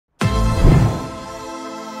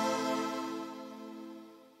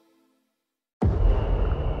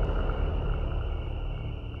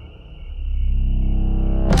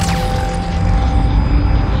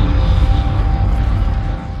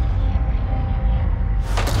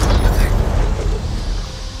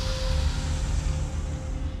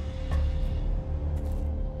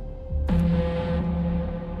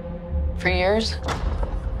For years,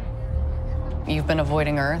 you've been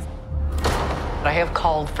avoiding Earth. I have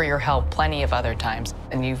called for your help plenty of other times,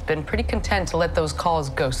 and you've been pretty content to let those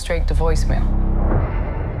calls go straight to voicemail.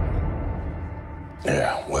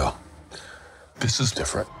 Yeah, well, this is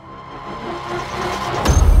different.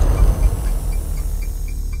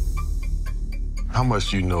 How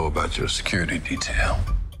much do you know about your security detail?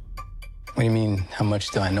 What do you mean, how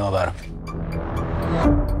much do I know about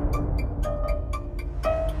him?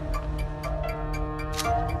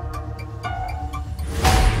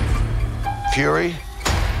 Fury,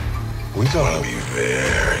 we gotta be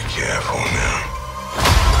very careful now.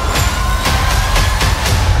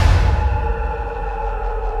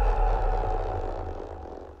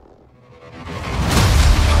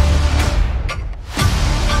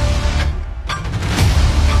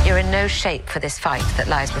 You're in no shape for this fight that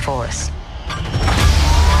lies before us.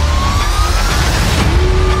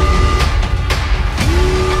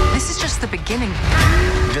 This is just the beginning.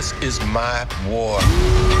 This is my war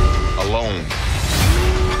alone.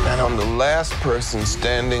 And I'm the last person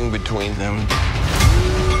standing between them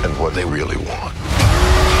and what they really want.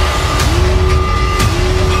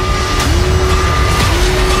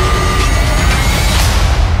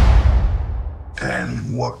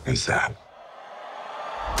 And what is that?